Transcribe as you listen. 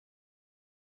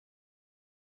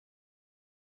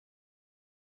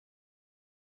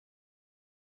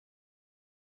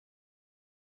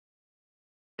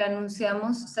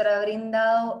anunciamos será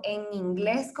brindado en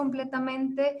inglés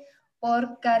completamente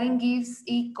por Karen Gibbs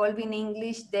y Colvin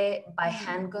English de By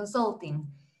Hand Consulting.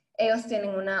 Ellos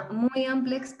tienen una muy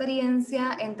amplia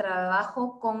experiencia en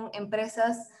trabajo con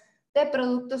empresas de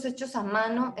productos hechos a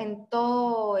mano en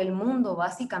todo el mundo,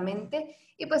 básicamente.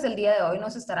 Y pues el día de hoy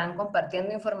nos estarán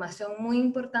compartiendo información muy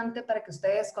importante para que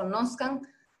ustedes conozcan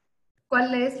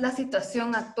cuál es la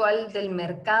situación actual del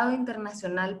mercado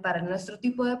internacional para nuestro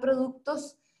tipo de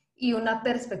productos y una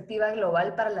perspectiva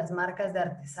global para las marcas de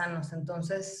artesanos.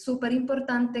 Entonces, súper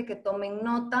importante que tomen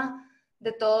nota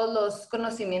de todos los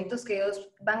conocimientos que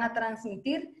ellos van a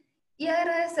transmitir y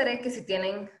agradeceré que si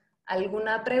tienen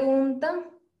alguna pregunta,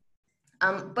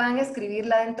 puedan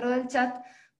escribirla dentro del chat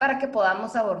para que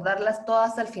podamos abordarlas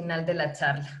todas al final de la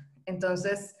charla.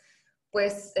 Entonces,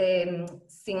 pues,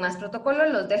 sin más protocolo,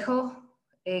 los dejo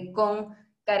con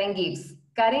Karen Gibbs.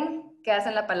 Karen, quedas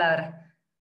en la palabra.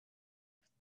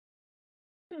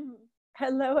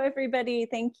 Hello, everybody.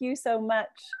 Thank you so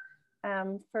much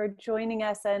for joining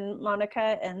us, and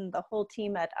Monica and the whole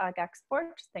team at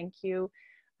AGEXPORT. Thank you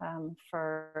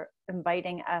for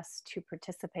inviting us to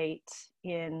participate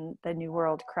in the New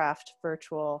World Craft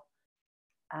virtual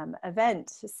event.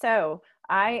 So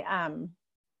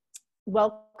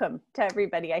welcome to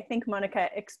everybody. I think Monica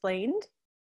explained,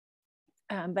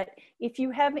 but if you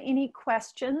have any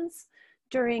questions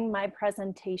during my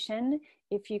presentation,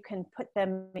 if you can put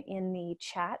them in the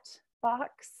chat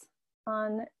box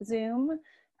on Zoom,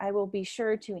 I will be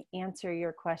sure to answer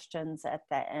your questions at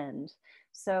the end.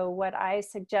 So what I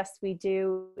suggest we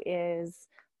do is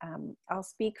I'll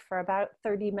speak for about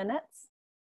 30 minutes,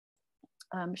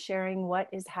 sharing what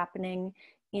is happening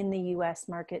in the US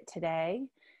market today,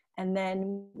 and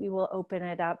then we will open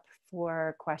it up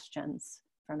for questions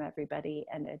from everybody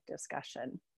and a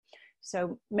discussion.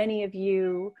 So many of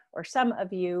you, or some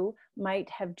of you, might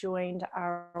have joined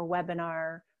our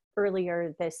webinar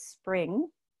earlier this spring.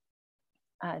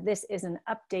 This is an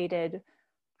updated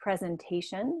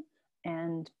presentation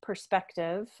and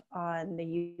perspective on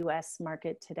the US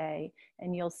market today.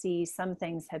 And you'll see some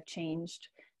things have changed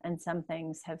and some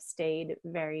things have stayed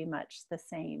very much the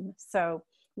same. So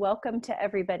welcome to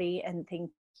everybody and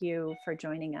thank you for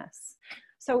joining us.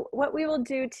 So what we will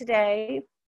do today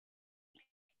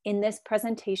in this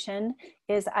presentation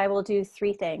is I will do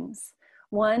three things.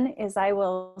 One is I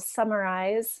will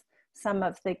summarize some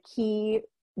of the key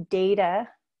data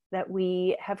that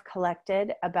we have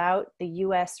collected about the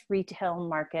US retail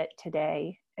market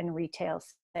today and retail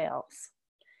sales.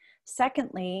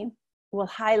 Secondly, we'll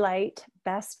highlight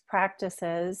best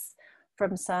practices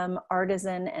from some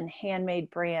artisan and handmade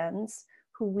brands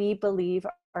who we believe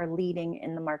are leading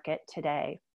in the market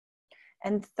today.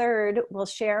 And third, we'll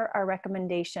share our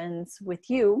recommendations with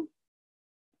you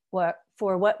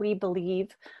for what we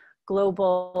believe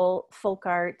global folk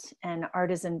art and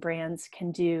artisan brands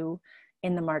can do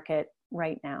in the market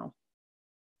right now.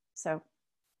 So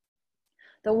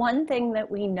the one thing that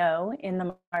we know in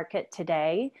the market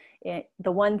today,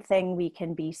 the one thing we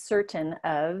can be certain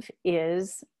of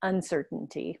is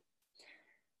uncertainty.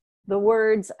 The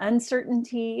words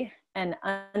uncertainty and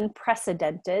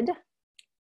unprecedented,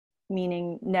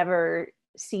 meaning never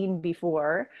seen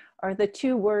before, are the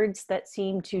two words that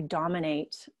seem to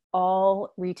dominate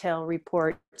all retail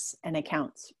reports and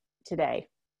accounts today.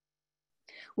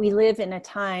 We live in a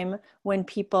time when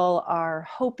people are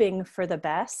hoping for the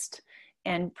best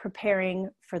and preparing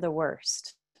for the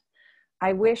worst.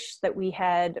 I wish that we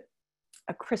had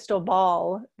a crystal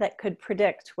ball that could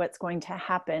predict what's going to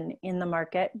happen in the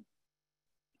market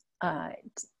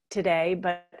today,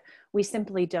 but we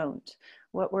simply don't.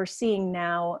 What we're seeing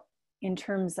now in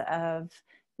terms of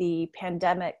the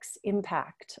pandemic's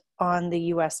impact on the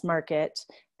US market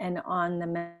and on the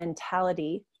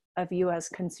mentality of US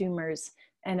consumers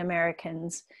and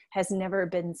Americans has never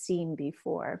been seen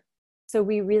before. So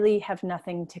we really have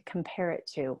nothing to compare it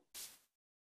to.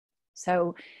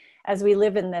 So as we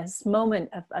live in this moment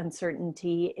of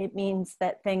uncertainty, it means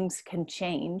that things can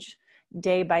change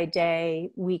day by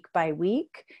day, week by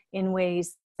week, in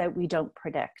ways that we don't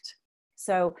predict.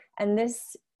 So, and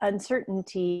this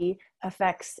uncertainty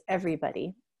affects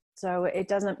everybody. So it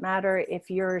doesn't matter if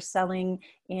you're selling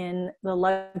in the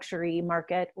luxury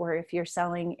market or if you're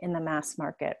selling in the mass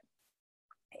market.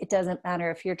 It doesn't matter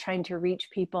if you're trying to reach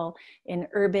people in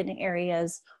urban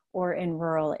areas or in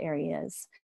rural areas.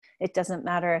 It doesn't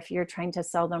matter if you're trying to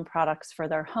sell them products for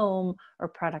their home or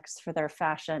products for their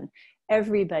fashion.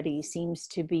 Everybody seems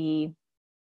to be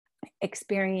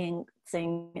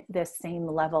experiencing this same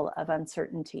level of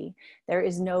uncertainty. There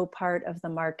is no part of the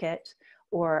market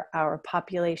or our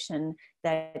population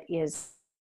that is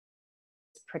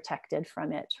protected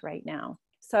from it right now.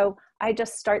 So I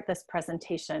just start this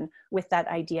presentation with that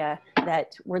idea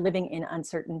that we're living in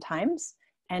uncertain times,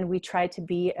 and we try to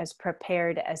be as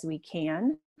prepared as we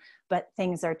can, but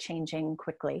things are changing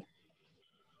quickly.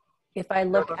 If I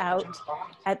look out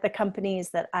at the companies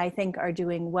that I think are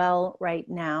doing well right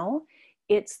now,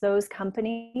 it's those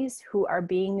companies who are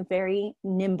being very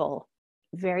nimble,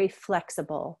 very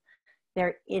flexible.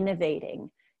 They're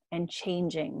innovating and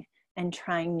changing and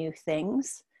trying new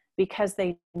things because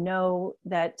they know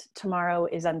that tomorrow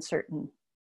is uncertain.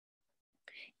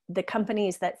 The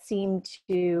companies that seem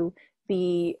to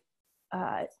be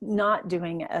not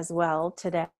doing as well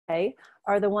today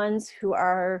are the ones who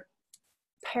are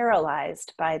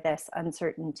paralyzed by this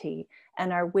uncertainty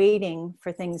and are waiting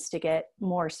for things to get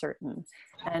more certain.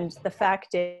 And the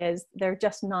fact is, they're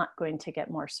just not going to get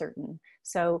more certain.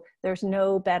 So there's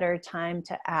no better time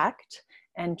to act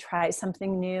and try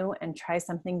something new and try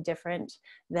something different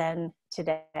than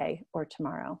today or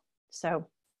tomorrow. So,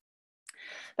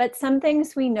 but some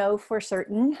things we know for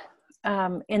certain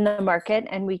in the market,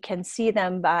 and we can see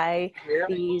them by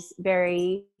these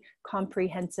very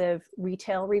comprehensive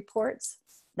retail reports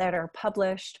that are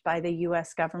published by the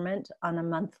US government on a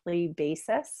monthly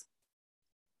basis.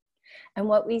 And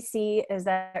what we see is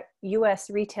that US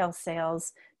retail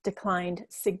sales declined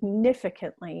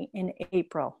significantly in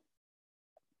April.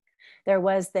 There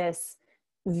was this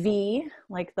V,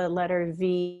 like the letter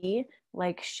V,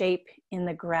 like shape in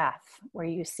the graph where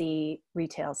you see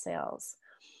retail sales.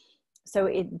 So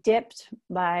it dipped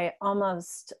by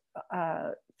almost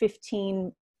over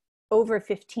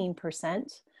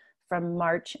 15% from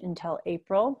March until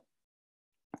April.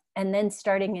 And then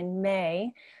starting in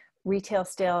May, retail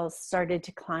sales started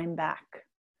to climb back.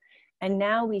 And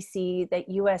now we see that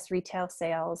US retail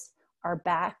sales are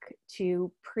back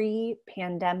to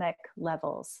pre-pandemic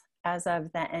levels as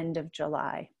of the end of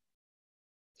July.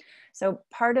 So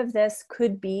part of this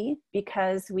could be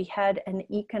because we had an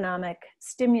economic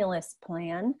stimulus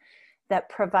plan that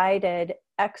provided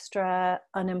extra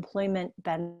unemployment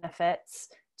benefits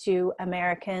to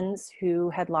Americans who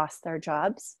had lost their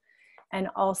jobs, and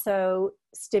also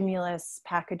stimulus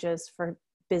packages for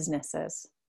businesses.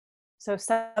 So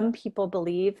some people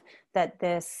believe that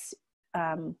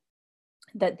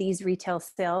that these retail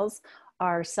sales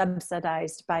are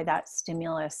subsidized by that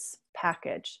stimulus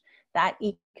package. That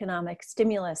economic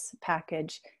stimulus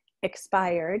package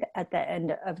expired at the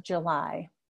end of July.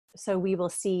 So we will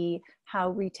see how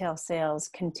retail sales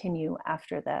continue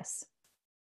after this.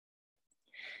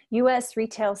 US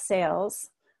retail sales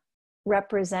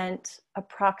represent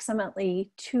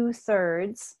approximately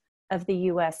 2/3 of the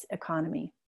US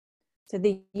economy. So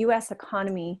the US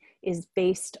economy is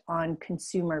based on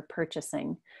consumer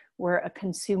purchasing. We're a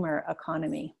consumer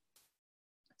economy.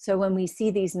 So when we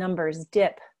see these numbers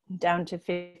dip down to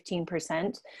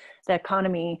 15%, the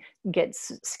economy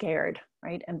gets scared,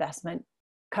 right? Investment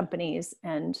companies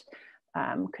and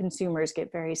consumers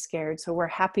get very scared. So we're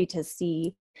happy to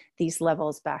see these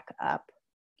levels back up.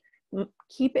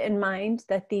 Keep in mind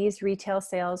that these retail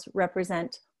sales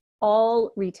represent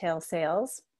all retail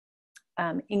sales,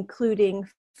 including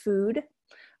food,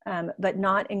 but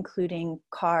not including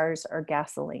cars or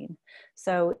gasoline.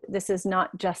 So this is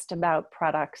not just about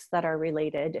products that are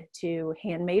related to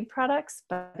handmade products,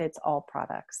 but it's all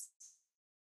products.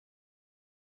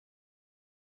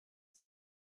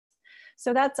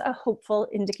 So that's a hopeful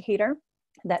indicator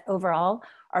that overall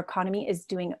our economy is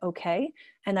doing okay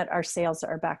and that our sales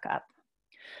are back up.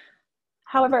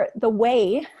 However, the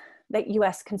way that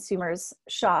US consumers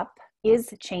shop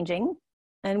is changing,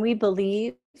 and we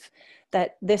believe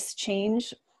that this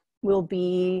change will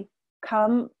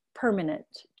become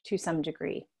permanent to some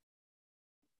degree.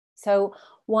 So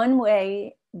one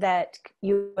way that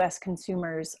US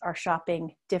consumers are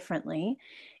shopping differently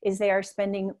is they are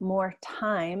spending more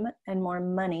time and more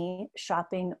money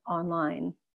shopping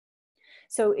online.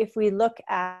 So if we look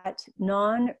at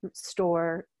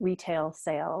non-store retail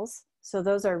sales, so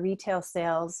those are retail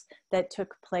sales that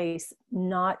took place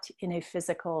not in a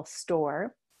physical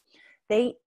store,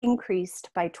 they increased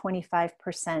by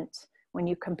 25% when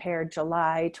you compare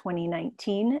July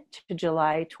 2019 to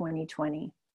July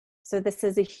 2020. So this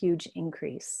is a huge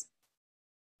increase.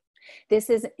 This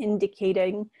is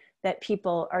indicating that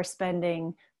people are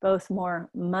spending both more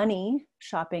money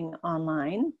shopping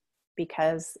online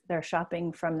because they're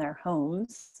shopping from their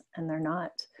homes and they're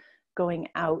not going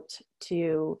out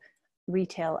to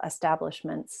retail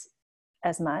establishments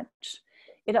as much.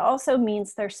 It also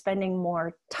means they're spending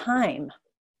more time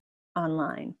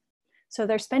online. So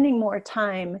they're spending more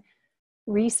time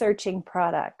researching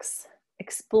products,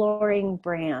 exploring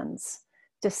brands,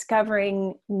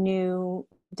 discovering new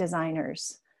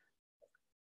designers,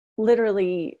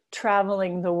 literally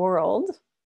traveling the world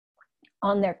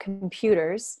on their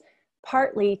computers,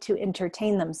 partly to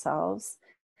entertain themselves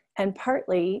and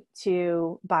partly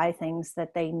to buy things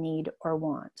that they need or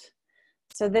want.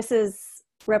 So this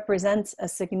represents a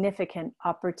significant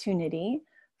opportunity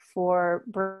for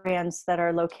brands that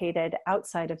are located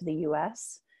outside of the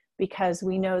US, because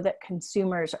we know that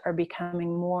consumers are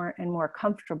becoming more and more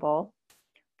comfortable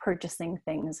purchasing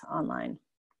things online.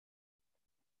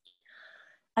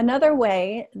 Another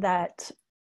way that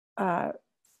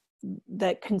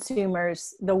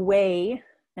consumers, the way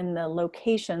and the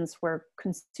locations where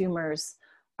consumers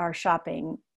are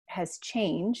shopping has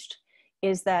changed,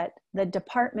 is that the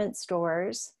department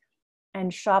stores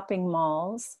and shopping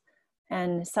malls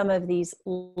and some of these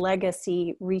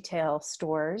legacy retail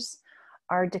stores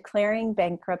are declaring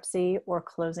bankruptcy or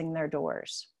closing their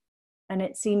doors. And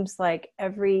it seems like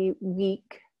every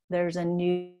week there's a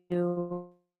new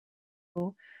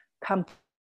company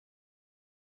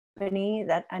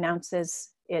that announces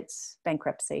its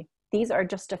bankruptcy. These are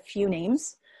just a few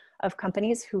names of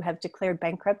companies who have declared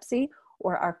bankruptcy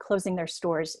or are closing their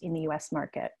stores in the US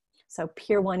market. So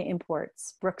Pier 1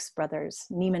 Imports, Brooks Brothers,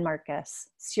 Neiman Marcus,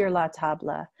 Sur La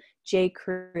Table, J.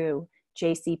 Crew,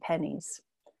 J.C. Penney's.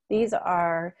 These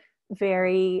are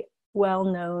very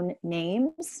well-known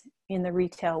names in the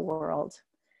retail world.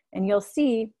 And you'll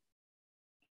see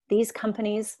these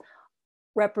companies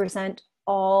represent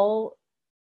all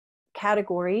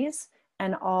categories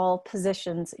and all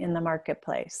positions in the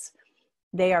marketplace.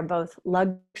 They are both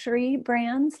luxury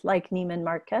brands like Neiman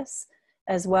Marcus,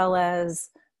 as well as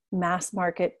mass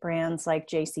market brands like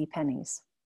J.C. Penney's.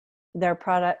 They're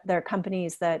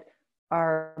companies that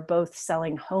are both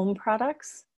selling home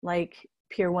products like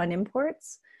Pier 1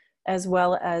 Imports, as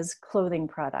well as clothing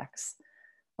products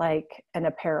like an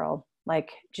apparel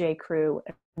like J. Crew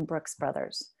and Brooks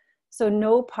Brothers. So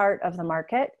no part of the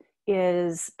market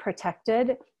is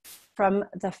protected from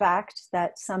the fact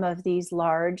that some of these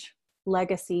large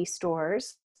legacy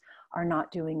stores are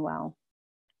not doing well.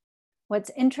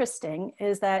 What's interesting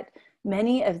is that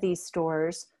many of these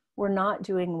stores were not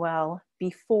doing well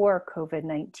before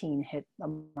COVID-19 hit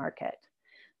the market.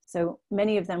 So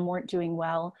many of them weren't doing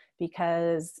well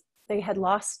because they had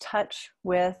lost touch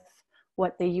with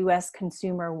what the US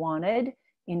consumer wanted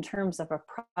in terms of a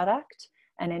product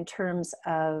and in terms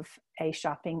of a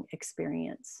shopping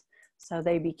experience. So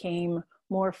they became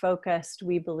more focused,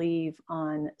 we believe,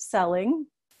 on selling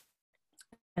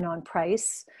and on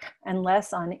price, and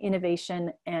less on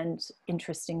innovation and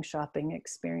interesting shopping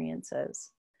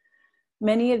experiences.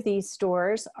 Many of these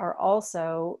stores are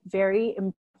also very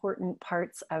important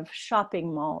parts of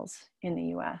shopping malls in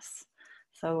the US.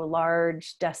 So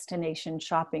large destination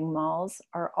shopping malls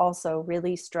are also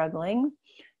really struggling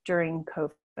during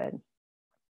COVID.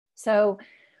 So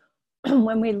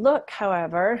when we look,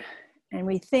 however, and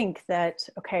we think that,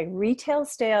 okay, retail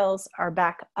sales are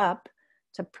back up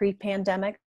to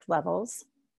pre-pandemic levels,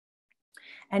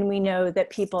 and we know that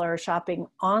people are shopping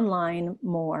online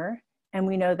more, and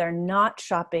we know they're not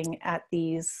shopping at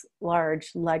these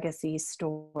large legacy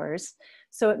stores.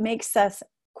 So it makes us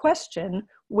question,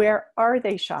 where are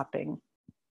they shopping?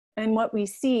 And what we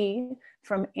see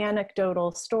from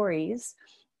anecdotal stories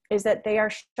is that they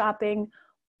are shopping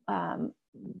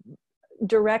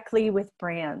directly with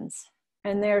brands,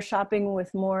 and they're shopping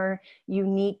with more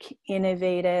unique,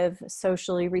 innovative,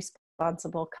 socially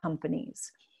responsible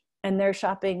companies. And they're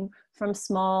shopping from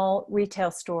small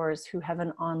retail stores who have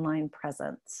an online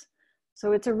presence.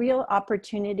 So it's a real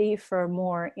opportunity for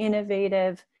more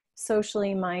innovative,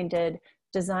 socially minded,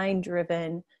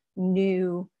 design-driven,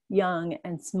 new, young,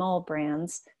 and small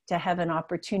brands to have an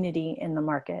opportunity in the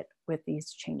market with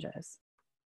these changes.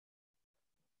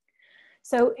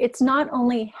 So it's not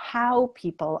only how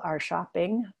people are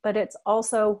shopping, but it's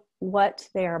also what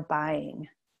they are buying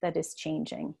that is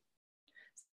changing.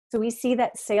 So we see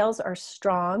that sales are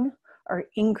strong or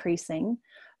increasing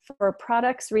for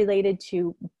products related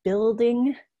to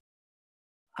building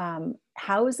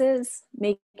houses,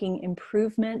 making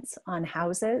improvements on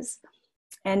houses,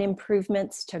 and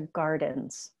improvements to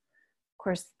gardens. Of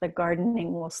course, the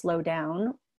gardening will slow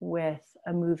down with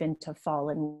a move into fall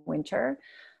and winter,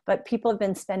 but people have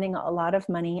been spending a lot of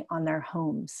money on their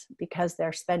homes because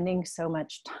they're spending so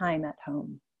much time at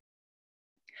home.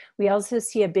 We also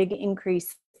see a big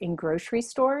increase in grocery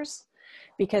stores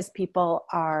because people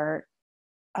are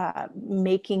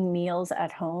making meals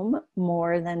at home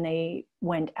more than they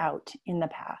went out in the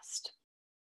past.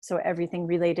 So everything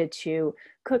related to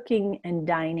cooking and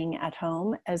dining at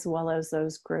home, as well as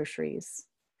those groceries.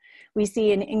 We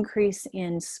see an increase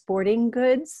in sporting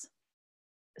goods,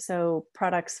 so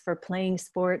products for playing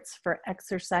sports, for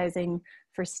exercising,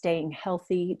 for staying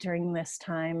healthy during this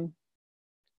time.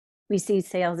 We see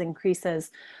sales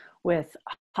increases with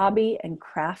hobby and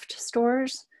craft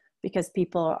stores because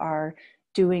people are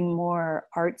doing more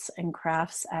arts and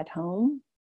crafts at home.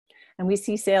 And we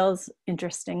see sales,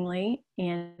 interestingly,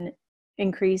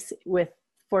 increase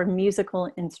for musical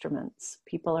instruments.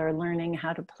 People are learning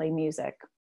how to play music.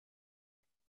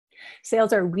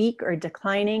 Sales are weak or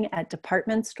declining at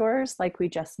department stores, like we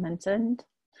just mentioned,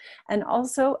 and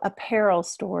also apparel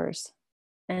stores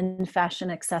and fashion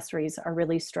accessories are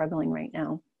really struggling right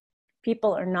now.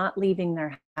 People are not leaving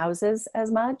their houses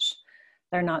as much.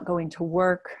 They're not going to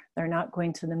work. They're not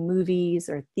going to the movies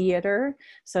or theater.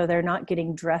 So they're not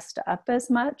getting dressed up as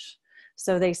much.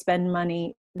 So they spend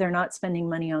money. They're not spending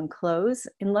money on clothes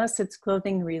unless it's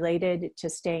clothing related to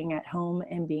staying at home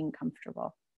and being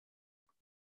comfortable.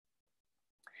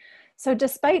 So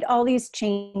despite all these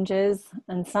changes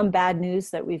and some bad news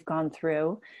that we've gone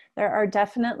through, there are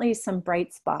definitely some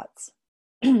bright spots.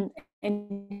 And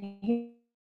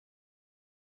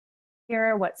here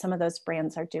are what some of those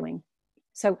brands are doing.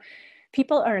 So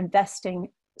people are investing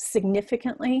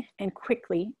significantly and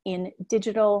quickly in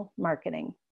digital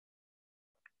marketing.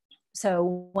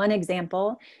 So one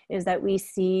example is that we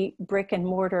see brick and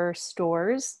mortar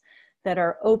stores that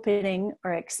are opening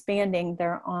or expanding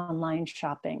their online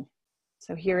shopping.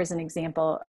 So here is an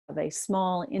example of a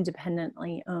small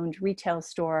independently owned retail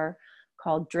store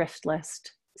called Driftlist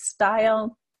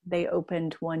Style. They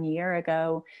opened 1 year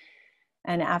ago.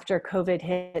 And after COVID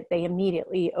hit, they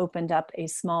immediately opened up a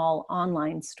small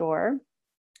online store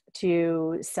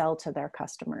to sell to their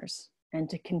customers and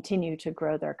to continue to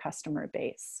grow their customer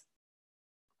base.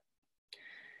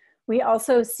 We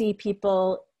also see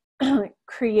people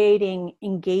creating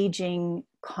engaging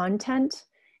content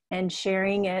and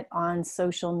sharing it on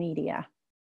social media.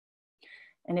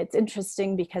 And it's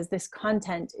interesting because this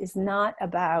content is not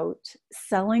about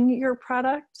selling your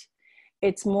product.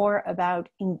 It's more about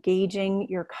engaging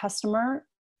your customer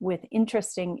with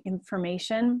interesting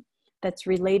information that's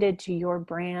related to your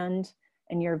brand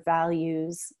and your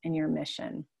values and your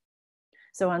mission.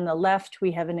 So on the left,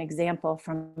 we have an example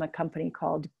from a company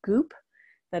called Goop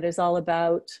that is all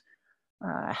about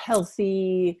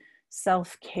healthy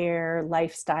self-care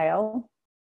lifestyle.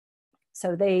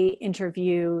 So they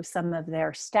interview some of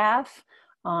their staff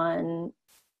on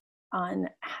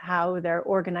how they're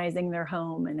organizing their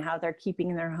home and how they're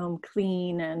keeping their home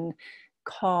clean and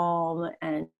calm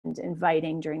and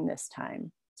inviting during this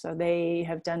time. So they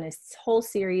have done a whole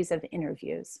series of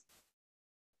interviews.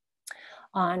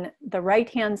 On the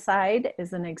right-hand side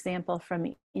is an example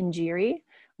from Injiri,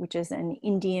 which is an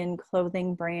Indian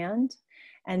clothing brand.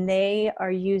 And they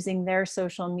are using their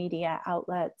social media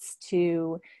outlets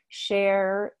to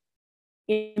share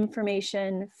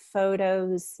information,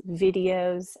 photos,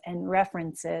 videos, and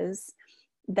references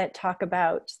that talk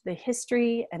about the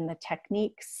history and the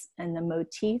techniques and the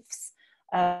motifs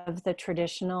of the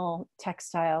traditional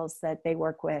textiles that they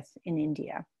work with in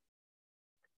India.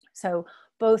 So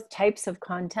both types of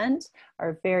content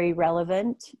are very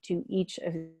relevant to each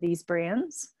of these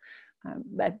brands,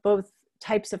 but both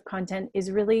types of content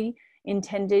is really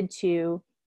intended to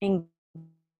engage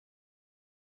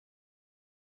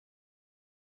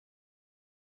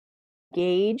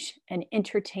and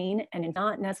entertain, and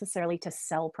not necessarily to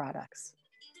sell products.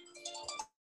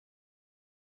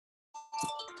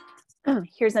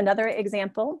 Here's another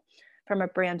example from a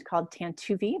brand called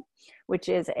Tantuvi, which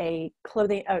is a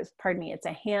clothing, it's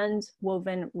a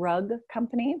hand-woven rug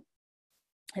company.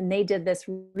 And they did this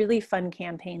really fun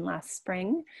campaign last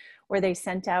spring where they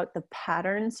sent out the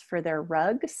patterns for their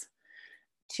rugs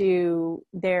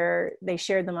they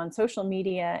shared them on social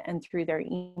media and through their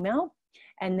email.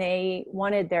 And they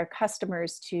wanted their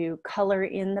customers to color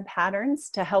in the patterns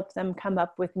to help them come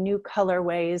up with new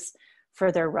colorways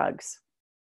for their rugs.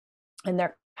 And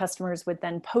their customers would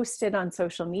then post it on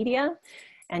social media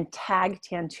and tag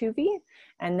Tantuvi,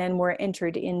 and then were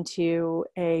entered into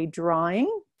a drawing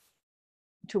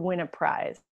to win a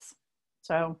prize.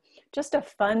 So just a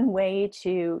fun way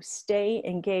to stay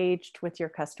engaged with your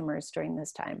customers during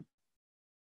this time.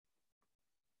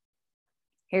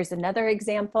 Here's another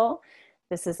example.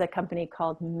 This is a company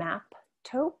called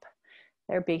MapTope.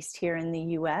 They're based here in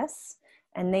the US,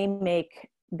 and they make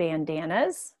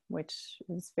bandanas, which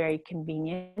is very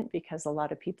convenient because a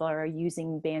lot of people are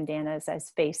using bandanas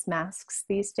as face masks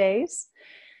these days.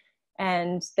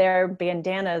 And their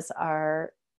bandanas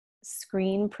are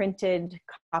screen printed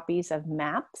copies of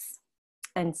maps.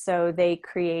 And so they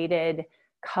created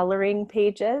coloring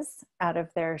pages out of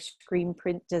their screen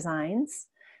print designs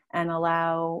and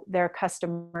allow their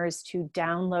customers to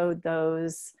download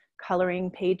those coloring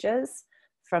pages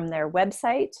from their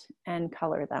website and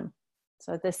color them.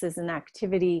 So this is an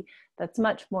activity that's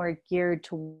much more geared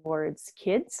towards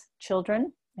kids,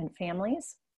 children, and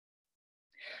families,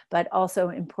 but also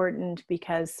important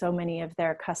because so many of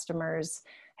their customers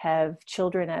have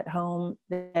children at home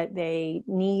that they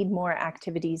need more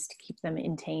activities to keep them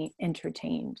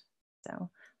entertained. So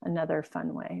another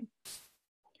fun way.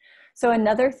 So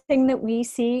another thing that we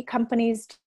see companies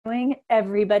doing,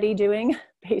 everybody doing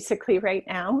basically right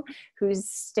now, who's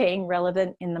staying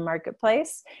relevant in the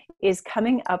marketplace, is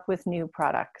coming up with new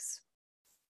products.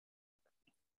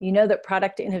 You know that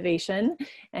product innovation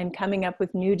and coming up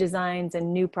with new designs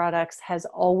and new products has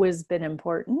always been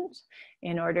important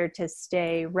in order to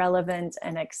stay relevant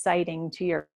and exciting to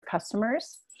your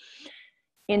customers.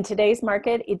 In today's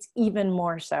market, it's even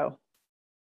more so.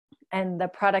 And the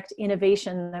product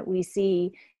innovation that we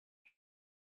see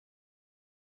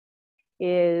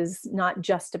is not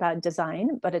just about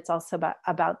design, but it's also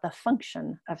about the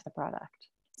function of the product.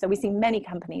 So we see many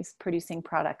companies producing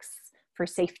products for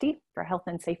safety, for health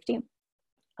and safety,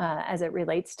 as it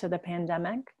relates to the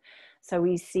pandemic. So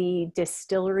we see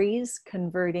distilleries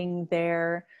converting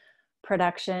their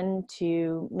production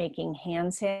to making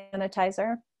hand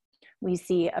sanitizer. We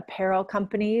see apparel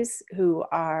companies who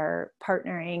are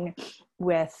partnering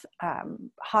with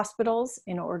hospitals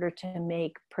in order to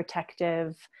make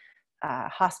protective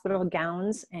hospital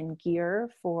gowns and gear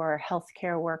for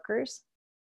healthcare workers.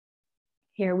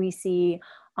 Here we see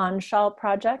Anshal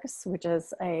Projects, which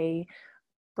is a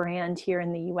brand here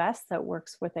in the US that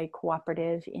works with a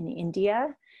cooperative in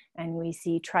India. And we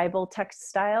see Tribal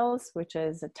Textiles, which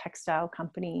is a textile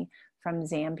company from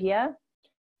Zambia.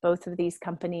 Both of these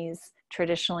companies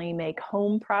traditionally make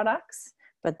home products,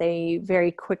 but they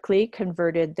very quickly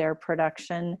converted their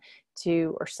production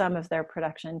to, or some of their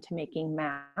production to making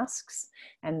masks.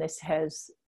 And this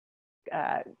has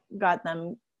got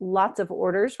them lots of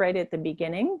orders right at the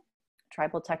beginning.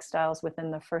 Tribal Textiles,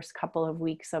 within the first couple of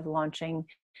weeks of launching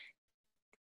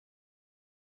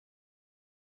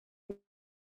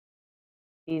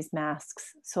these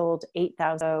masks, sold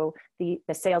 8,000. So the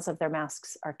sales of their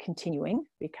masks are continuing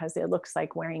because it looks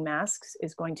like wearing masks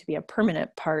is going to be a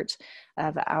permanent part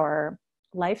of our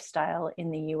lifestyle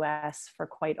in the US for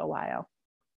quite a while.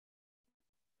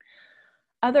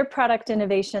 Other product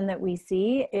innovation that we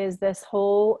see is this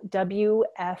whole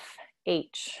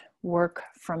WFH, work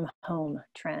from home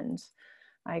trend.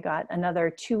 I got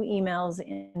another 2 emails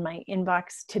in my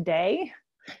inbox today,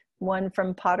 one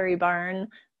from Pottery Barn,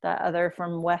 the other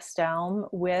from West Elm,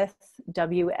 with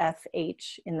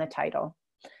WFH in the title.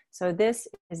 So this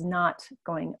is not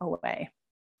going away.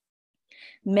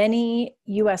 Many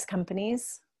US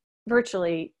companies,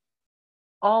 virtually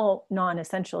all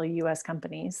non-essential US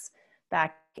companies,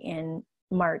 back in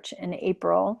March and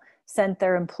April, sent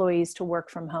their employees to work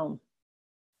from home.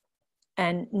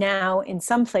 And now in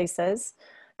some places,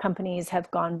 companies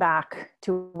have gone back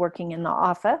to working in the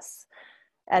office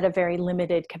at a very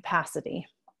limited capacity.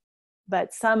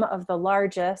 But some of the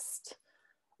largest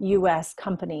US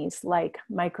companies like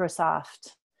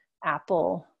Microsoft,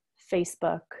 Apple,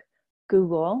 Facebook,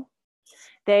 Google,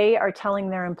 they are telling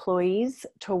their employees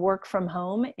to work from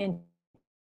home until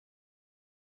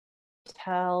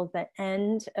the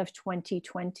end of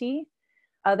 2020.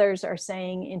 Others are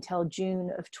saying until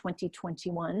June of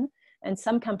 2021. And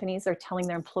some companies are telling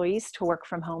their employees to work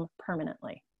from home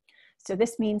permanently. So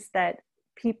this means that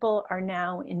people are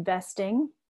now investing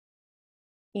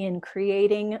in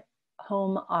creating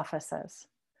home offices.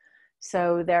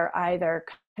 So they're either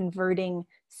converting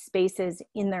spaces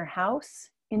in their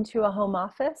house into a home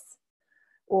office,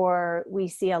 or we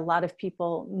see a lot of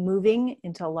people moving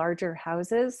into larger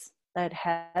houses that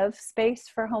have space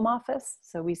for home office.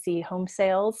 So we see home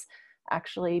sales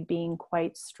actually being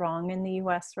quite strong in the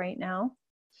US right now.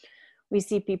 We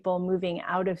see people moving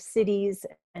out of cities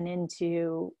and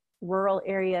into rural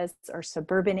areas or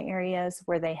suburban areas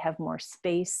where they have more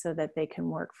space so that they can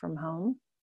work from home.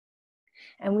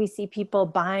 And we see people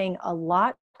buying a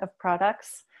lot of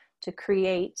products to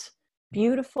create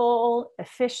beautiful,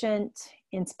 efficient,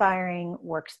 inspiring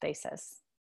workspaces.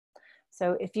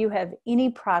 So if you have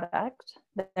any product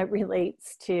that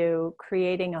relates to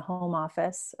creating a home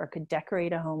office or could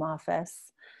decorate a home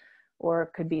office, or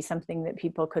it could be something that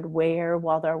people could wear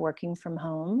while they're working from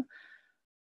home,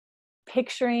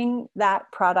 picturing that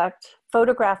product,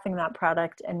 photographing that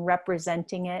product, and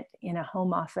representing it in a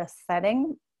home office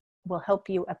setting will help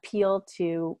you appeal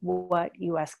to what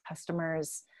US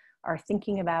customers are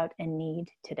thinking about and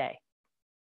need today.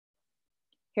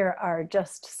 Here are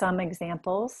just some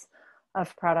examples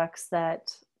of products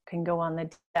that can go on the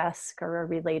desk or are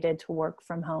related to work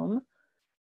from home.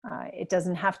 It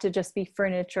doesn't have to just be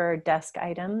furniture or desk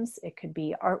items. It could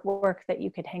be artwork that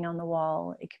you could hang on the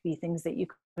wall. It could be things that you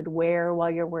could wear while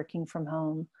you're working from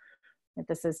home.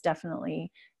 This is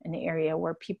definitely an area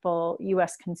where people,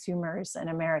 US consumers and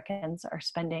Americans, are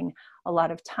spending a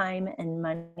lot of time and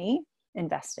money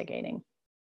investigating.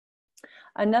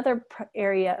 Another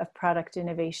area of product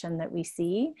innovation that we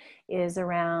see is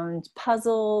around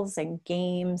puzzles and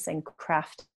games and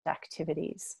craft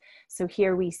activities. So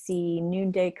here we see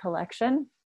Noonday Collection,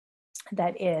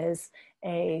 that is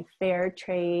a fair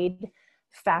trade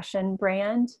fashion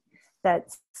brand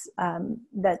that's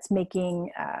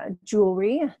making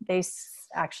jewelry. They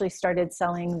actually started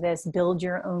selling this build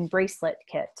your own bracelet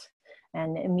kit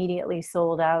and immediately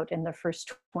sold out in the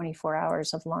first 24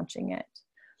 hours of launching it.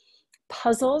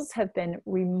 Puzzles have been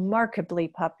remarkably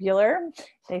popular.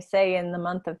 They say in the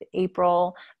month of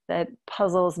April that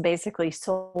puzzles basically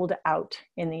sold out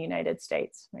in the United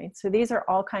States, right? So these are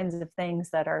all kinds of things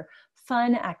that are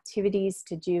fun activities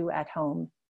to do at home,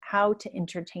 how to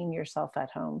entertain yourself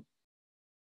at home.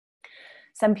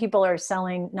 Some people are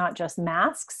selling not just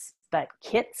masks, but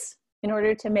kits in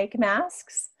order to make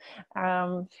masks,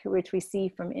 which we see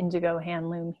from Indigo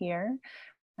Handloom here.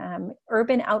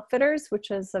 Urban Outfitters, which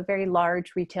is a very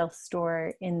large retail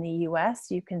store in the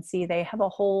US, you can see they have a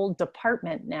whole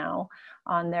department now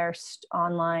on their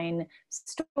online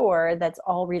store that's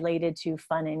all related to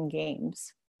fun and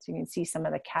games. So you can see some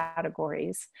of the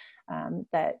categories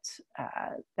that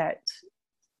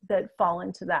fall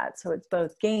into that. So it's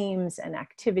both games and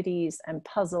activities and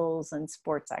puzzles and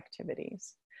sports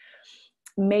activities.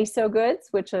 Meso Goods,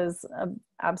 which is an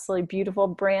absolutely beautiful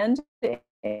brand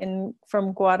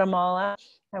from Guatemala.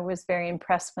 I was very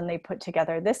impressed when they put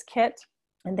together this kit,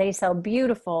 and they sell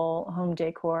beautiful home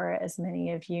decor, as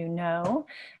many of you know,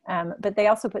 but they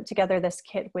also put together this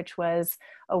kit, which was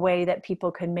a way that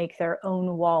people could make their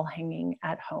own wall hanging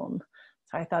at home.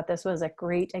 So I thought this was a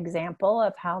great example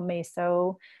of how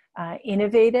Meso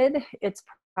innovated its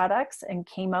products and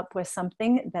came up with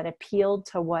something that appealed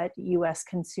to what US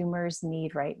consumers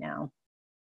need right now.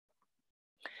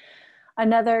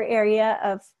 Another area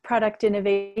of product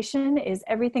innovation is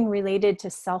everything related to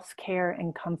self-care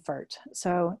and comfort.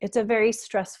 So it's a very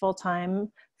stressful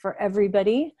time for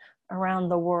everybody around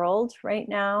the world right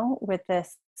now with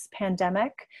this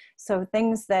pandemic. So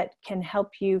things that can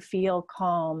help you feel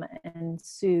calm and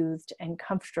soothed and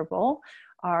comfortable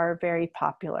are very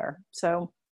popular.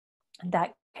 So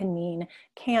that can mean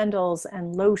candles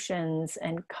and lotions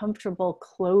and comfortable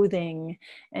clothing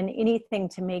and anything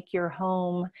to make your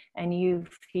home and you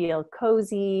feel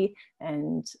cozy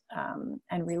and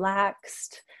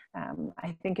relaxed.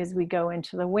 I think as we go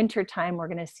into the winter time, we're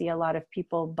going to see a lot of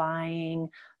people buying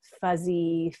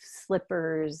fuzzy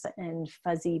slippers and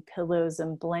fuzzy pillows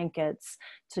and blankets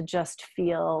to just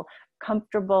feel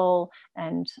comfortable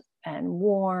and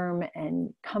warm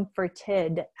and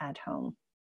comforted at home.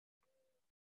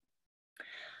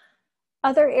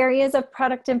 Other areas of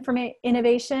product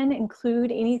innovation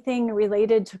include anything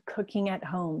related to cooking at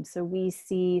home. So we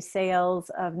see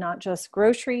sales of not just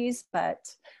groceries,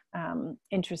 but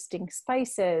interesting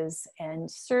spices and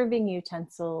serving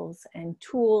utensils and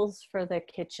tools for the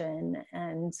kitchen.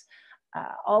 And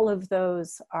all of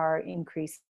those are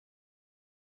increasing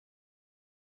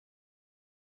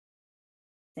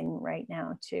right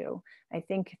now too. I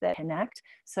think that connect,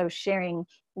 so sharing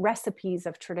recipes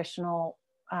of traditional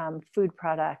food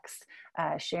products,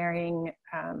 sharing,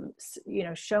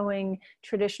 showing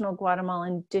traditional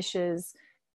Guatemalan dishes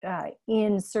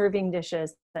in serving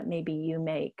dishes that maybe you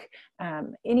make.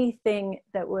 Anything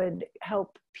that would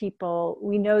help people.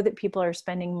 We know that people are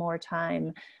spending more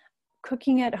time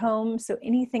cooking at home, so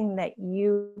anything that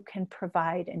you can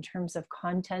provide in terms of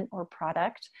content or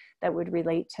product that would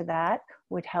relate to that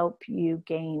would help you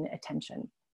gain attention.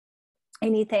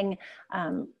 Anything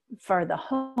for the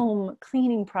home,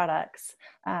 cleaning products,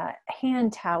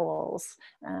 hand towels,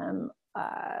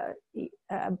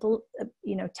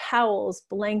 towels,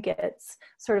 blankets,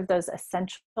 sort of those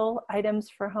essential items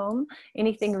for home,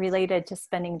 anything related to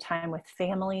spending time with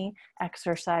family,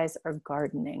 exercise, or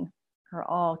gardening are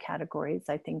all categories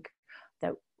I think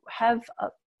that have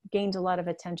gained a lot of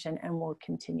attention and will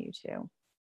continue to.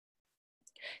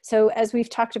 So as we've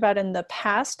talked about in the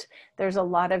past, there's a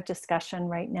lot of discussion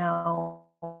right now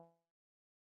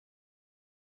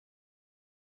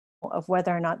of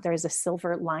whether or not there is a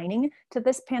silver lining to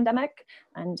this pandemic.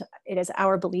 And it is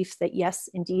our belief that yes,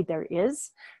 indeed there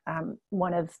is.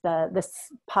 One of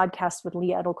this podcast with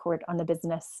Leah Edelcourt on the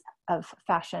Business of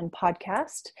Fashion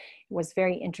podcast was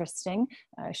very interesting.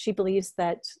 She believes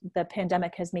that the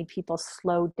pandemic has made people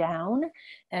slow down,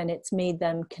 and it's made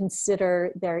them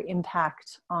consider their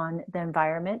impact on the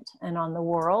environment and on the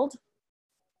world,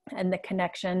 and the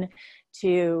connection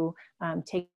to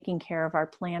taking care of our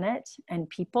planet and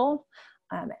people,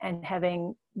 and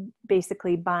having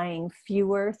basically buying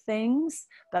fewer things,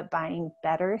 but buying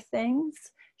better things.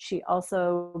 She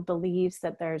also believes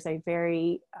that there's a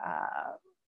very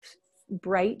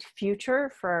bright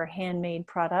future for handmade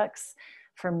products,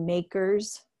 for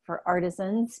makers, for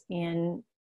artisans in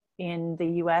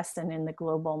the US and in the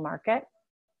global market.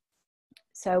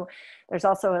 So there's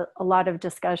also a lot of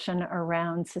discussion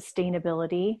around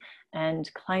sustainability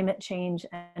and climate change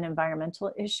and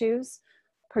environmental issues,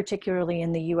 particularly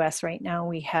in the US right now.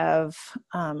 We have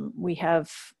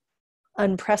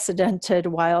unprecedented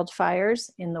wildfires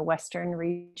in the western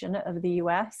region of the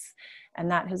US,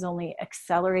 and that has only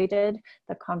accelerated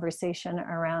the conversation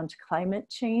around climate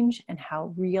change and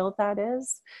how real that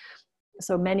is.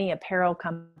 So many apparel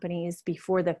companies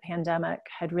before the pandemic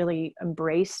had really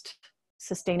embraced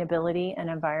sustainability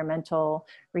and environmental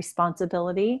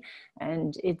responsibility,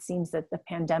 and it seems that the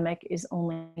pandemic is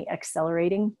only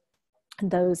accelerating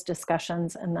those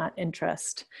discussions and that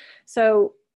interest.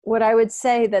 So what I would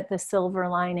say that the silver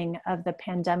lining of the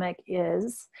pandemic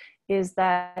is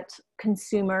that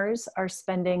consumers are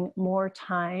spending more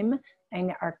time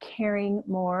and are caring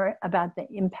more about the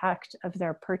impact of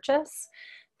their purchase.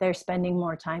 They're spending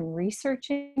more time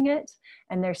researching it,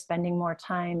 and they're spending more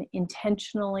time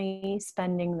intentionally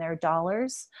spending their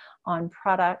dollars on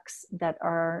products that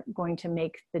are going to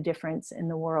make the difference in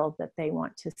the world that they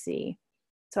want to see.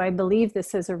 So I believe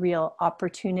this is a real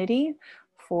opportunity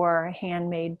for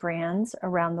handmade brands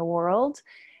around the world.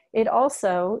 It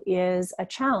also is a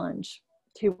challenge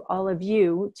to all of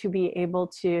you to be able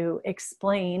to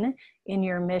explain in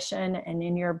your mission and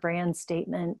in your brand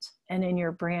statement and in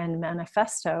your brand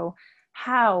manifesto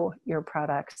how your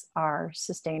products are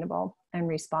sustainable and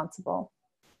responsible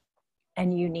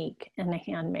and unique and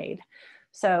handmade.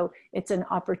 So it's an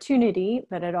opportunity,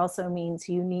 but it also means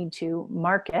you need to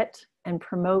market and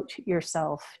promote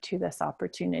yourself to this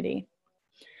opportunity.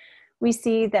 We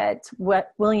see that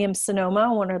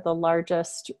Williams-Sonoma, one of the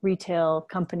largest retail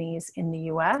companies in the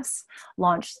US,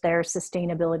 launched their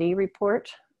sustainability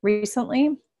report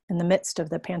recently, in the midst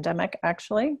of the pandemic,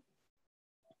 actually.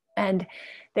 And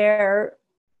their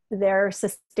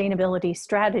sustainability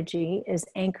strategy is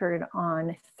anchored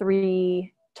on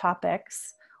 3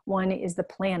 topics. 1 is the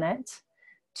planet,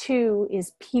 2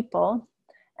 is people,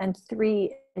 and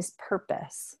 3 is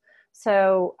purpose.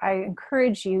 So I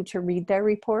encourage you to read their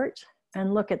report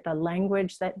and look at the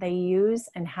language that they use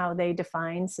and how they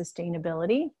define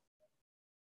sustainability,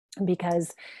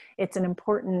 because it's an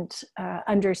important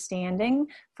understanding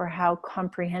for how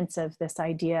comprehensive this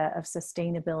idea of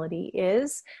sustainability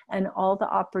is and all the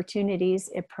opportunities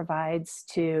it provides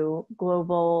to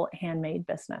global handmade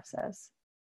businesses.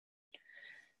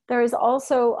 There is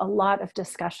also a lot of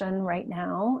discussion right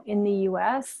now in the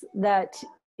US that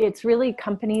it's really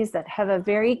companies that have a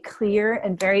very clear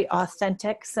and very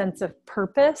authentic sense of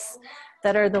purpose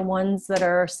that are the ones that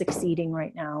are succeeding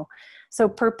right now. So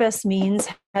purpose means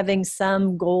having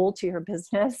some goal to your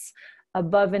business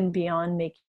above and beyond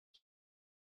making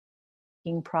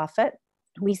profit.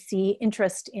 We see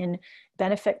interest in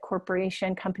benefit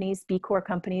corporation companies, B Corp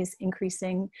companies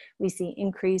increasing. We see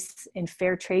increase in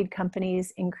fair trade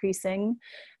companies increasing.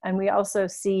 And we also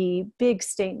see big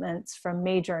statements from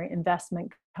major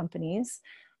investment companies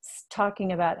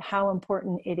talking about how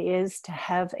important it is to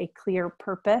have a clear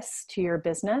purpose to your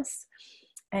business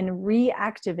and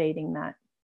reactivating that.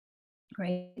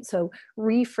 Right? So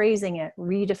rephrasing it,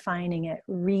 redefining it,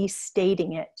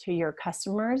 restating it to your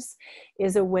customers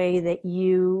is a way that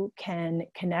you can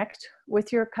connect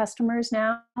with your customers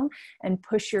now and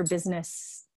push your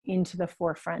business into the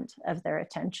forefront of their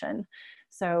attention.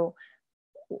 So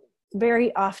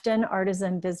very often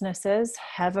artisan businesses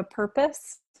have a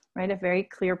purpose, right? A very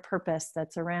clear purpose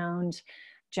that's around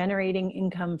generating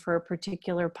income for a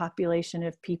particular population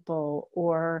of people,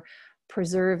 or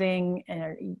preserving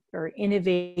or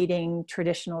innovating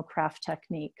traditional craft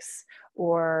techniques,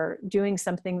 or doing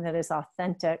something that is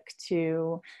authentic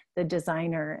to the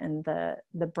designer and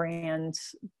the brand,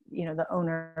 the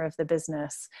owner of the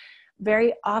business.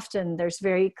 Very often there's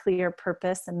very clear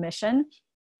purpose and mission.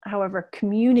 However,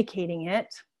 communicating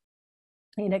it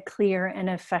in a clear and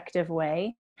effective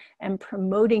way and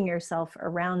promoting yourself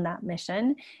around that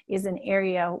mission is an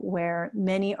area where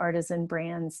many artisan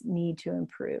brands need to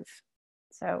improve.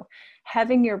 So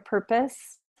having your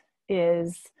purpose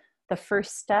is the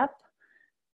first step.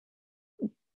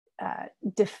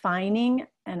 Defining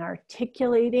and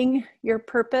articulating your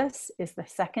purpose is the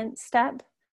second step.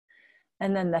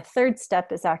 And then the third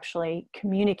step is actually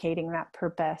communicating that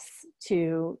purpose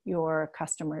to your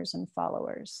customers and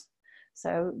followers.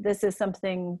 So this is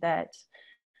something that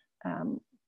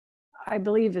I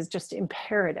believe is just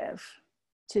imperative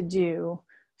to do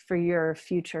for your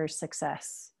future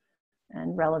success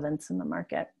and relevance in the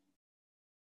market.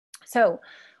 So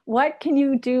what can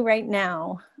you do right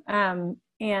now?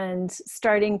 And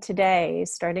starting today,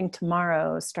 starting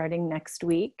tomorrow, starting next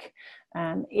week,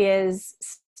 is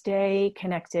stay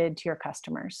connected to your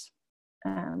customers.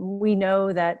 We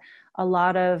know that a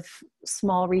lot of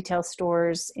small retail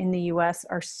stores in the US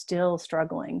are still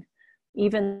struggling.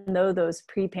 Even though those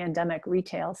pre-pandemic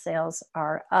retail sales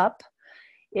are up,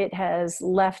 it has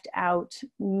left out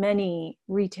many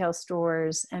retail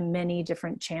stores and many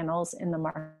different channels in the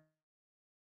market.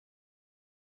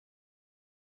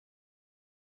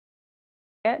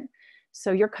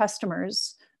 So your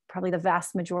customers, probably the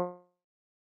vast majority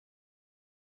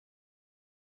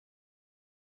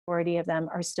of them,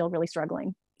 are still really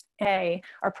struggling. They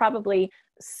are probably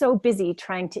so busy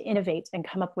trying to innovate and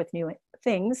come up with new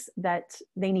things that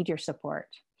they need your support.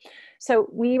 So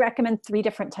we recommend 3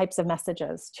 different types of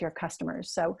messages to your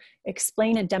customers. So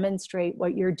explain and demonstrate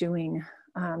what you're doing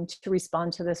to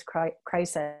respond to this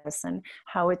crisis and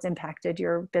how it's impacted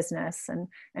your business and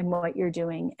what you're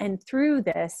doing. And through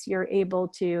this, you're able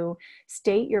to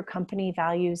state your company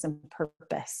values and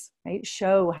purpose, right?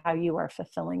 Show how you are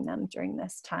fulfilling them during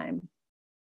this time.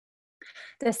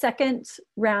 The second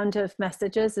round of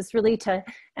messages is really to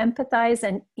empathize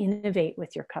and innovate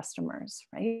with your customers,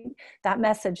 right? That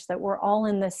message that we're all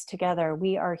in this together,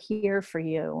 we are here for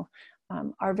you,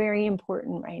 are very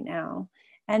important right now.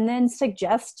 And then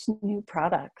suggest new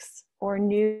products or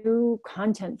new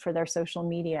content for their social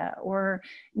media or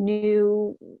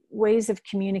new ways of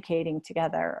communicating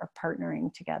together or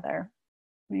partnering together,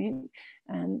 right?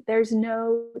 And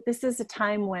this is a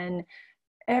time when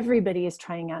everybody is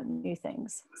trying out new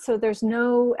things. So there's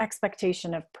no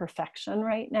expectation of perfection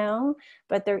right now,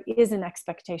 but there is an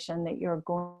expectation that you're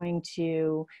going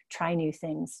to try new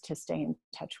things to stay in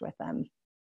touch with them.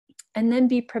 And then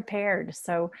be prepared.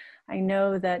 So I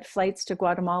know that flights to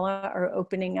Guatemala are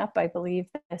opening up, I believe,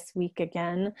 this week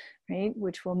again, right?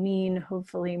 Which will mean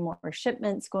hopefully more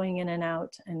shipments going in and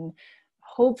out, and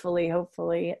hopefully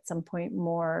at some point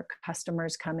more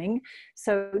customers coming.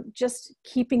 So just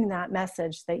keeping that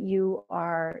message that you're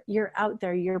out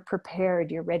there, you're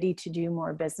prepared, you're ready to do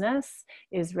more business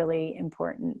is really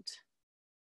important.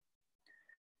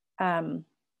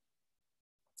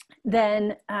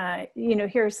 Then,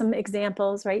 here are some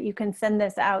examples, right? You can send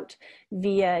this out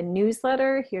via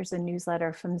newsletter. Here's a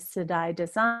newsletter from Sedai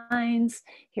Designs.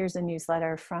 Here's a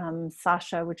newsletter from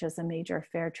Sasha, which is a major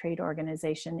fair trade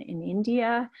organization in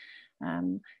India.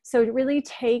 So really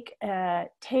take an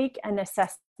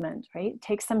assessment, right?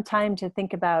 Take some time to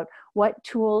think about what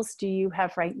tools do you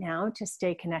have right now to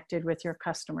stay connected with your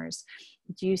customers.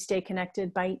 Do you stay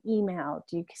connected by email?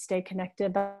 Do you stay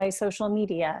connected by social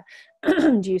media?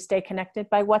 Do you stay connected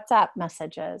by WhatsApp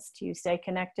messages? Do you stay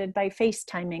connected by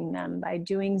FaceTiming them, by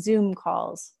doing Zoom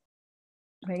calls?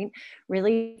 Right?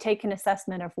 Really take an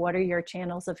assessment of what are your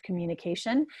channels of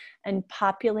communication and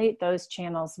populate those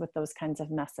channels with those kinds of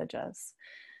messages.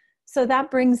 So that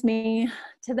brings me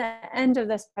to the end of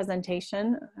this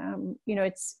presentation.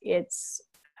 It's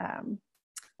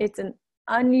an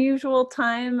unusual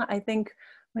time. I think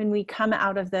when we come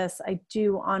out of this, I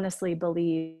do honestly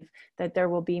believe that there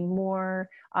will be more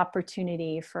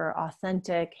opportunity for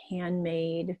authentic,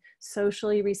 handmade,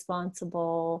 socially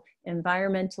responsible,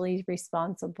 environmentally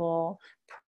responsible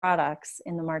products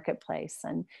in the marketplace.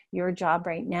 And your job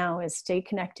right now is stay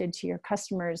connected to your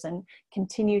customers and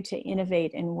continue to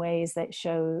innovate in ways that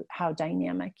show how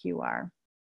dynamic you are.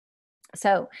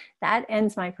 So that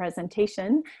ends my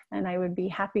presentation, and I would be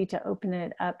happy to open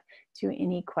it up to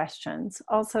any questions.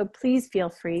 Also, please feel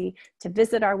free to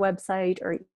visit our website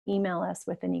or email us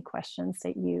with any questions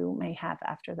that you may have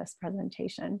after this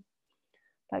presentation.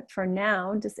 But for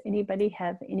now, does anybody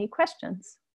have any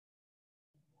questions?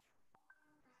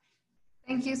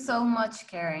 Thank you so much,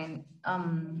 Karen.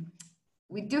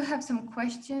 We do have some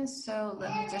questions, so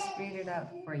let me just read it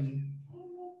out for you.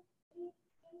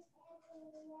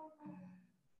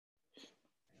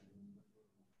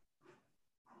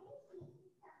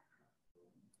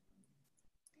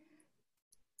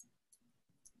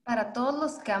 Para todos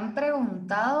los que han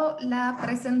preguntado, la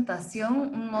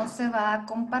presentación no se va a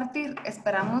compartir.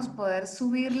 Esperamos poder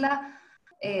subirla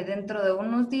dentro de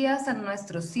unos días a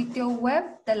nuestro sitio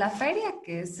web de la feria,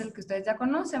 que es el que ustedes ya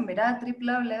conocen, verá,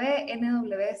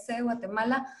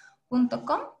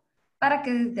 www.nwcguatemala.com, para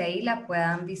que desde ahí la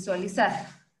puedan visualizar.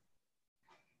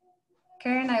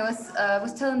 Karen, I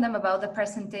was telling them about the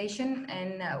presentation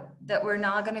and that we're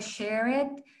not going to share it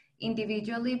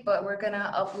individually, but we're going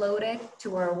to upload it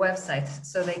to our website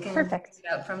so they can check it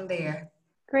out from there.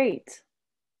 Great.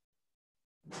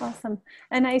 Awesome.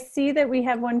 And I see that we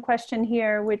have one question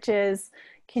here, which is,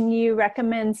 can you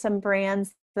recommend some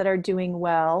brands that are doing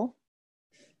well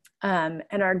and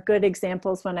are good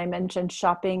examples when I mentioned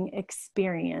shopping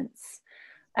experience?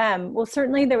 Well,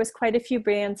 certainly there was quite a few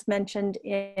brands mentioned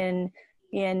in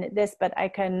this, but I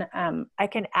can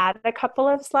add a couple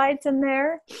of slides in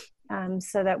there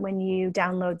so that when you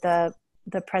download the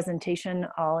presentation,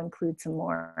 I'll include some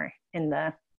more in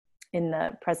the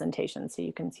presentation so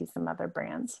you can see some other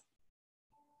brands.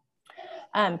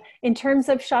 In terms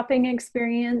of shopping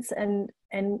experience and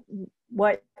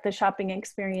what the shopping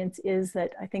experience is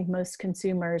that I think most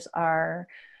consumers are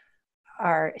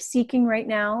seeking right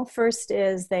now. First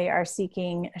is they are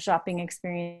seeking a shopping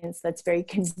experience that's very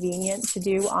convenient to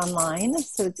do online.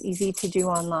 So it's easy to do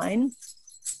online.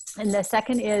 And the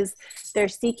second is they're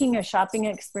seeking a shopping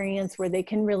experience where they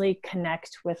can really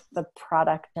connect with the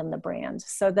product and the brand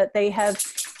so that they have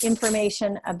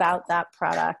information about that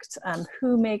product,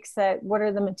 who makes it, what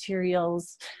are the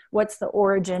materials, what's the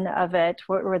origin of it,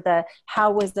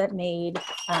 how was it made,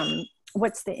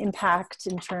 what's the impact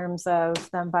in terms of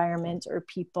the environment or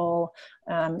people,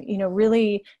 you know,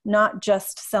 really not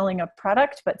just selling a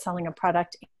product, but selling a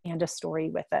product and a story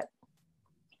with it.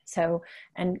 So,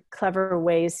 and clever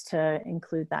ways to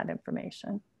include that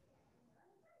information.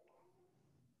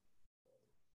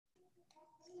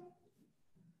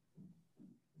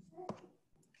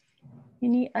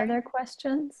 Any other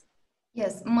questions?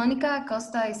 Yes, Monica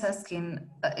Acosta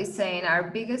is saying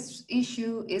our biggest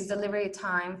issue is delivery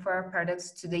time for our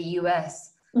products to the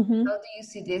US. Mm-hmm. How do you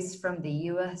see this from the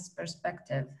US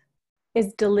perspective?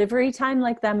 Is delivery time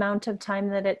like the amount of time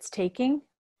that it's taking?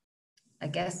 I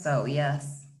guess so,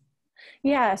 yes.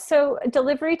 Yeah, so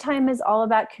delivery time is all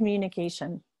about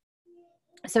communication.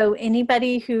 So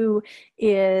anybody who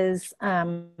is, you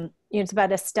know, it's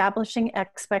about establishing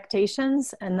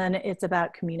expectations and then it's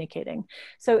about communicating.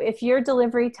 So if your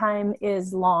delivery time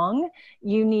is long,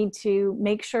 you need to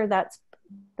make sure that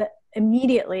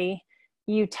immediately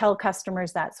you tell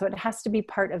customers that. So it has to be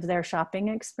part of their shopping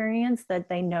experience that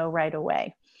they know right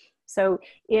away. So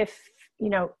if, you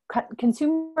know,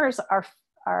 consumers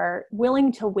are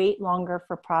willing to wait longer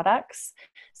for products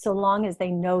so long as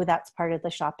they know that's part of the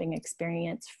shopping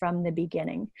experience from the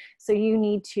beginning. So you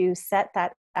need to set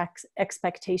that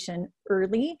expectation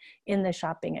early in the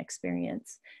shopping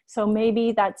experience. So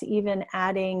maybe that's even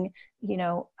adding, you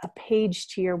know, a page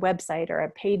to your website or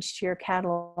a page to your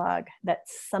catalog that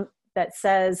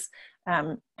says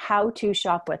how to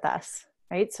shop with us,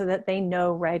 right? So that they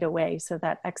know right away, so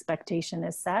that expectation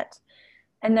is set.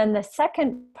 And then the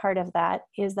second part of that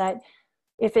is that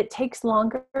if it takes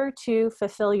longer to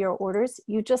fulfill your orders,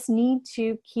 you just need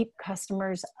to keep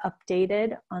customers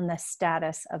updated on the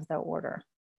status of the order.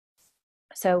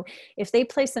 So if they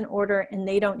place an order and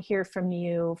they don't hear from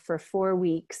you for 4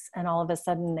 weeks and all of a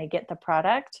sudden they get the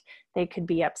product, they could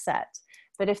be upset.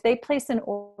 But if they place an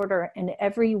order and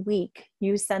every week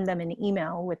you send them an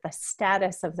email with the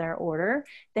status of their order,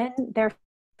 then they're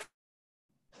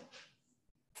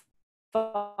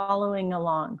following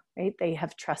along, right? They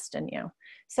have trust in you.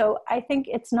 So I think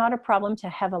it's not a problem to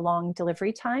have a long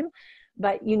delivery time,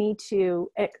 but you need to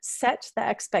set the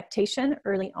expectation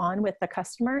early on with the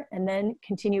customer and then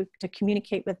continue to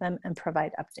communicate with them and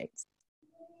provide updates.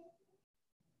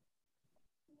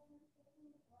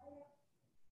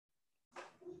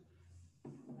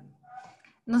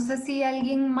 No sé si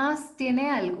alguien más tiene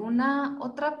alguna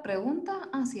otra pregunta.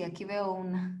 Ah, sí, aquí veo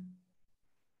una.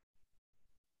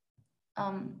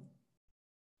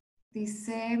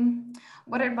 Dice,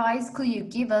 what advice could you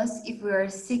give us if we are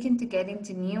seeking to get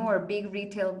into new or big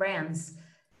retail brands?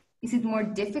 Is it more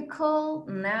difficult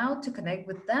now to connect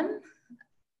with them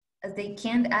as they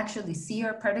can't actually see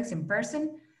our products in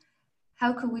person?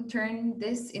 How could we turn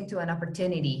this into an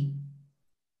opportunity?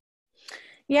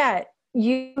 Yeah,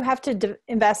 you have to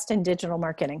invest in digital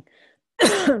marketing.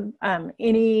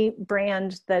 Any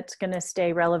brand that's going to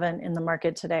stay relevant in the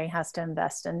market today has to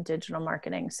invest in digital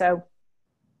marketing. So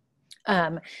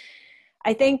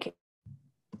I think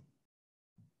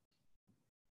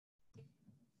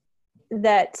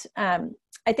that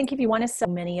I think if you want to sell,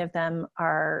 many of them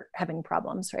are having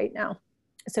problems right now.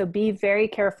 So be very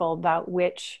careful about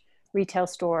which retail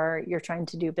store you're trying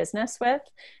to do business with,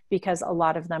 because a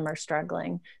lot of them are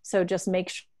struggling. So just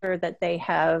make sure that they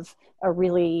have a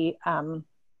really,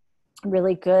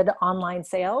 really good online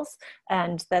sales,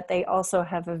 and that they also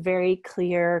have a very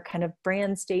clear kind of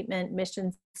brand statement,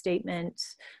 mission statement,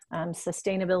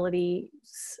 sustainability,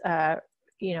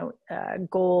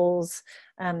 goals,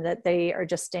 that they are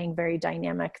just staying very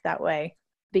dynamic that way,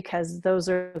 because those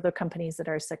are the companies that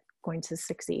are going to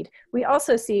succeed. We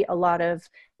also see a lot of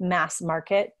mass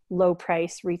market, low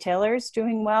price retailers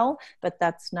doing well, but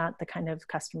that's not the kind of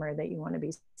customer that you want to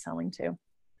be selling to.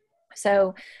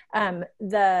 So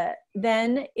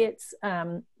then it's,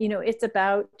 it's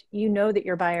about, that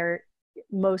your buyer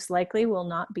most likely will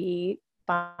not be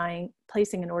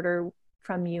placing an order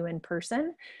from you in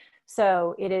person.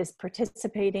 So it is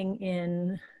participating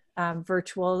in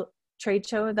virtual trade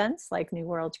show events like New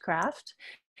World Craft.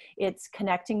 It's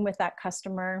connecting with that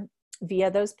customer via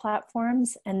those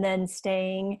platforms, and then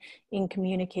staying in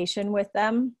communication with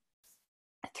them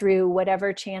through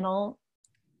whatever channel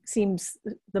seems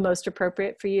the most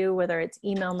appropriate for you, whether it's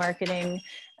email marketing,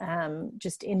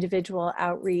 just individual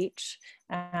outreach.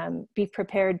 Be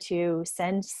prepared to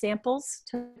send samples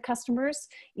to customers,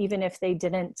 even if they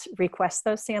didn't request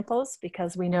those samples,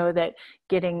 because we know that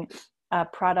getting a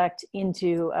product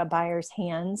into a buyer's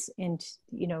hands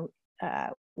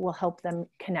will help them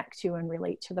connect to and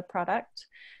relate to the product.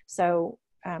 So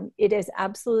it is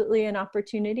absolutely an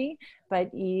opportunity,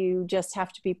 but you just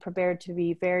have to be prepared to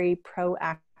be very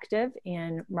proactive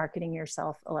in marketing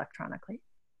yourself electronically.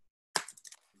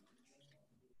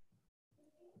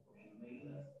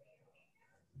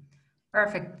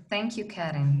 Perfect. Thank you,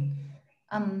 Karen.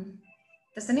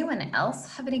 Does anyone else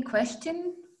have any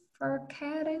question for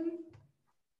Karen?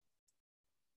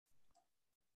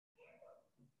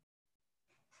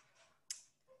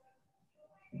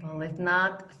 Well, if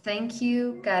not, thank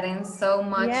you, Karen, so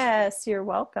much. Yes, you're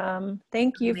welcome.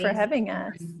 Thank you for having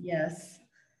us. Yes.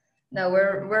 No,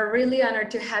 we're really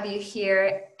honored to have you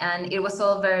here, and it was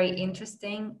all very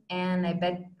interesting, and I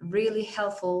bet really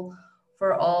helpful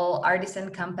for all artisan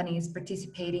companies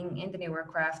participating in the New World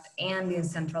Craft and in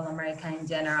Central America in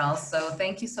general. So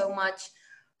thank you so much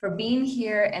for being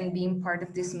here and being part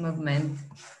of this movement.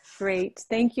 Great.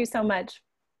 Thank you so much.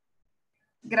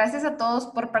 Gracias a todos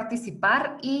por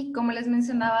participar, y como les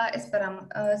mencionaba,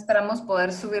 esperamos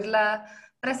poder subir la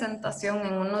presentación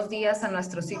en unos días a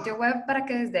nuestro sitio web para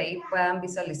que desde ahí puedan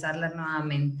visualizarla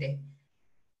nuevamente.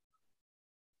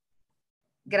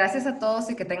 Gracias a todos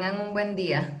y que tengan un buen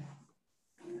día.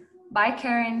 Bye,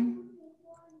 Karen.